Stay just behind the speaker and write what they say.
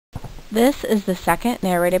This is the second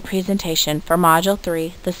narrated presentation for Module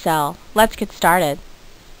 3, the cell. Let's get started.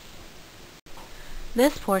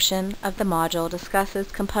 This portion of the module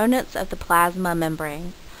discusses components of the plasma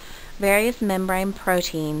membrane, various membrane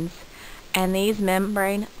proteins, and these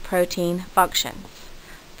membrane protein functions.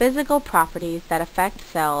 Physical properties that affect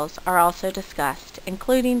cells are also discussed,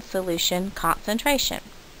 including solution concentration.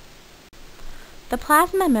 The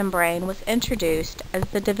plasma membrane was introduced as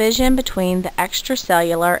the division between the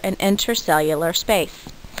extracellular and intracellular space.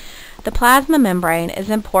 The plasma membrane is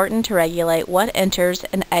important to regulate what enters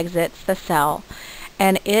and exits the cell,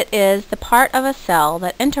 and it is the part of a cell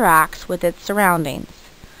that interacts with its surroundings.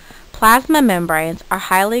 Plasma membranes are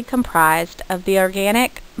highly comprised of the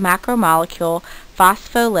organic macromolecule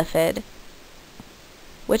phospholipid,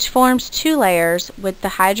 which forms two layers with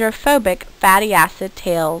the hydrophobic fatty acid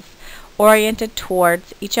tails oriented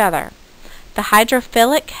towards each other. The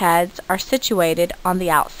hydrophilic heads are situated on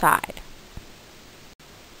the outside.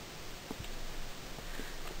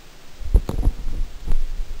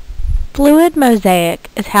 Fluid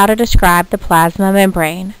mosaic is how to describe the plasma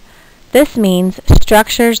membrane. This means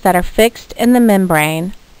structures that are fixed in the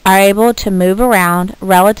membrane are able to move around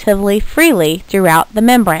relatively freely throughout the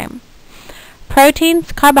membrane.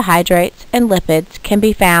 Proteins, carbohydrates, and lipids can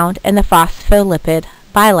be found in the phospholipid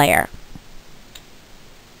bilayer.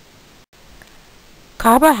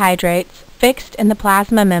 Carbohydrates fixed in the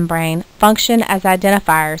plasma membrane function as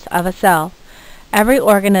identifiers of a cell. Every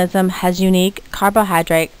organism has unique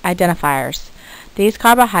carbohydrate identifiers. These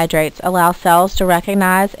carbohydrates allow cells to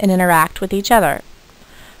recognize and interact with each other.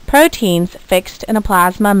 Proteins fixed in a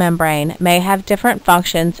plasma membrane may have different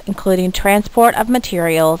functions, including transport of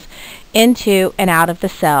materials into and out of the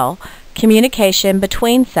cell, communication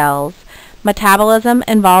between cells, metabolism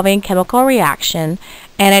involving chemical reaction,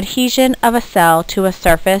 and adhesion of a cell to a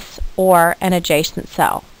surface or an adjacent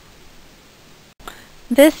cell.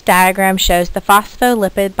 This diagram shows the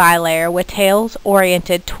phospholipid bilayer with tails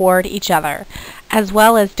oriented toward each other, as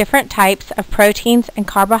well as different types of proteins and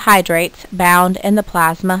carbohydrates bound in the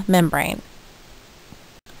plasma membrane.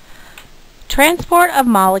 Transport of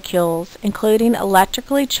molecules, including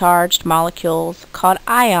electrically charged molecules called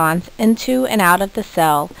ions, into and out of the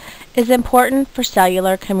cell, is important for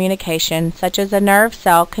cellular communication, such as a nerve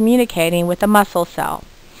cell communicating with a muscle cell.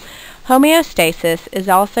 Homeostasis is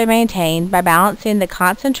also maintained by balancing the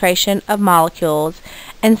concentration of molecules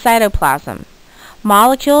in cytoplasm.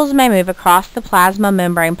 Molecules may move across the plasma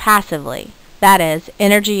membrane passively, that is,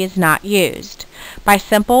 energy is not used, by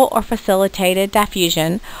simple or facilitated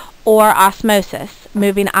diffusion or osmosis,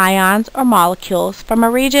 moving ions or molecules from a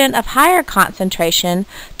region of higher concentration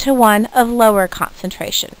to one of lower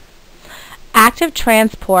concentration. Active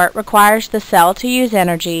transport requires the cell to use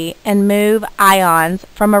energy and move ions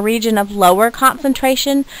from a region of lower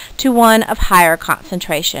concentration to one of higher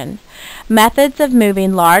concentration. Methods of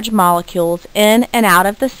moving large molecules in and out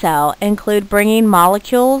of the cell include bringing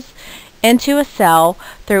molecules into a cell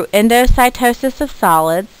through endocytosis of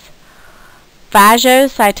solids,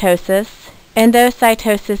 phagocytosis,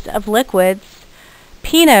 endocytosis of liquids,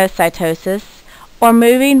 pinocytosis, or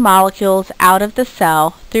moving molecules out of the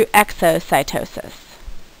cell through exocytosis.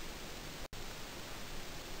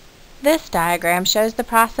 This diagram shows the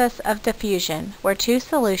process of diffusion, where two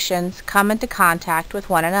solutions come into contact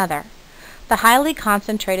with one another. The highly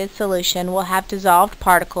concentrated solution will have dissolved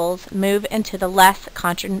particles move into the less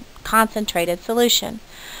concentrated solution.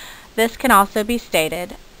 This can also be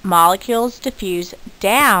stated: molecules diffuse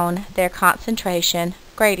down their concentration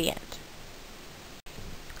gradient.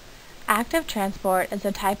 Active transport is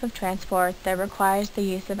a type of transport that requires the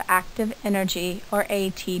use of active energy, or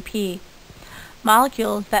ATP.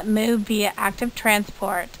 Molecules that move via active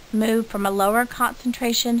transport move from a lower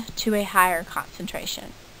concentration to a higher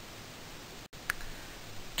concentration.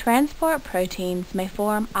 Transport proteins may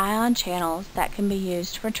form ion channels that can be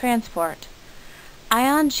used for transport.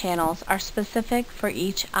 Ion channels are specific for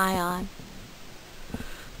each ion.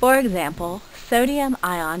 For example, sodium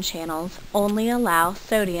ion channels only allow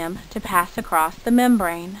sodium to pass across the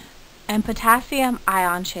membrane, and potassium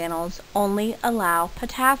ion channels only allow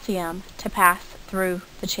potassium to pass through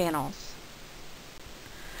the channels.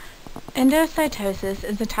 Endocytosis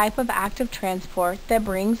is a type of active transport that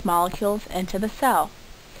brings molecules into the cell.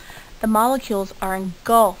 The molecules are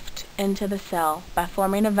engulfed into the cell by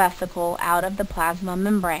forming a vesicle out of the plasma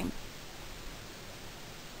membrane.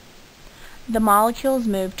 The molecules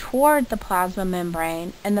move toward the plasma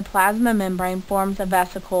membrane, and the plasma membrane forms a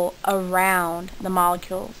vesicle around the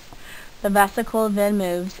molecules. The vesicle then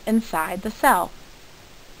moves inside the cell.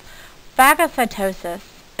 Phagocytosis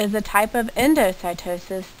is a type of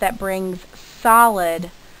endocytosis that brings solid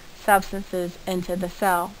substances into the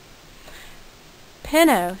cell.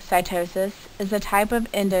 Pinocytosis is a type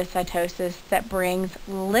of endocytosis that brings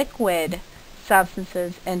liquid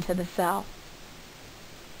substances into the cell.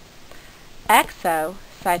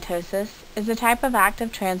 Exocytosis is a type of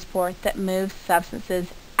active transport that moves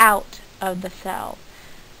substances out of the cell.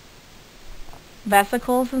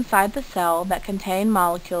 Vesicles inside the cell that contain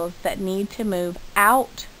molecules that need to move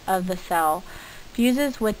out of the cell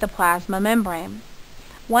fuses with the plasma membrane.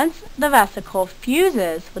 Once the vesicle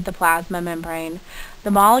fuses with the plasma membrane,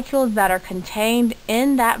 the molecules that are contained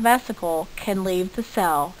in that vesicle can leave the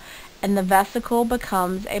cell, and the vesicle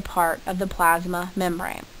becomes a part of the plasma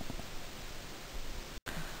membrane.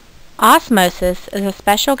 Osmosis is a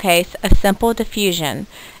special case of simple diffusion,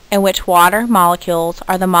 in which water molecules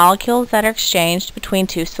are the molecules that are exchanged between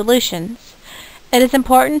two solutions. It is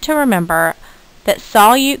important to remember that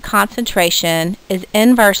solute concentration is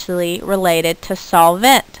inversely related to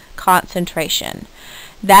solvent concentration.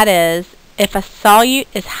 That is, if a solute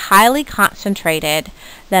is highly concentrated,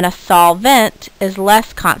 then a solvent is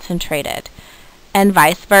less concentrated, and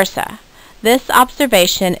vice versa. This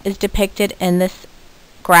observation is depicted in this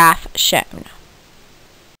graph shown.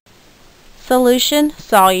 Solution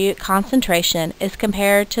solute concentration is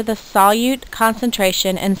compared to the solute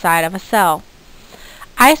concentration inside of a cell.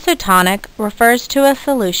 Isotonic refers to a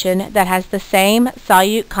solution that has the same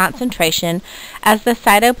solute concentration as the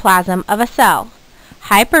cytoplasm of a cell.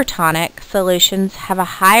 Hypertonic solutions have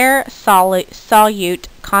a higher solute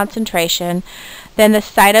concentration than the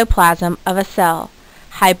cytoplasm of a cell.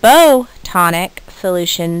 Hypotonic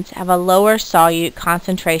solutions have a lower solute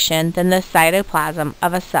concentration than the cytoplasm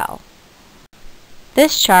of a cell.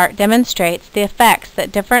 This chart demonstrates the effects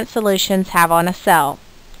that different solutions have on a cell.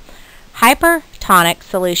 Hypertonic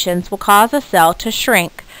solutions will cause a cell to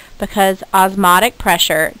shrink because osmotic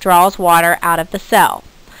pressure draws water out of the cell.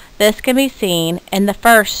 This can be seen in the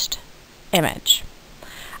first image.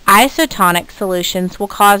 Isotonic solutions will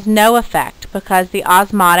cause no effect because the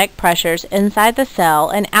osmotic pressures inside the cell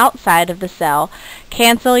and outside of the cell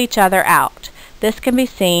cancel each other out. This can be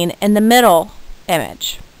seen in the middle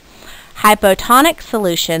image. Hypotonic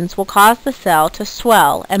solutions will cause the cell to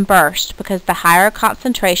swell and burst because the higher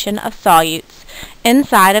concentration of solutes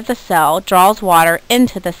inside of the cell draws water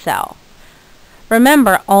into the cell.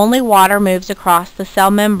 Remember, only water moves across the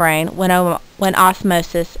cell membrane when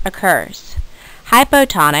osmosis occurs.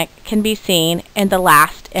 Hypotonic can be seen in the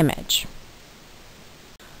last image.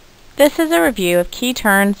 This is a review of key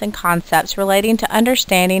terms and concepts relating to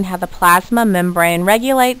understanding how the plasma membrane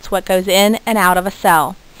regulates what goes in and out of a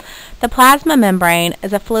cell. The plasma membrane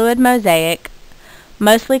is a fluid mosaic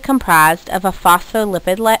mostly comprised of a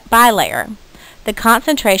phospholipid bilayer. The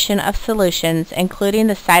concentration of solutions, including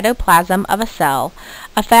the cytoplasm of a cell,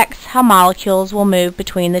 affects how molecules will move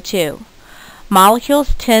between the two.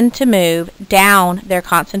 Molecules tend to move down their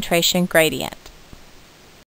concentration gradient.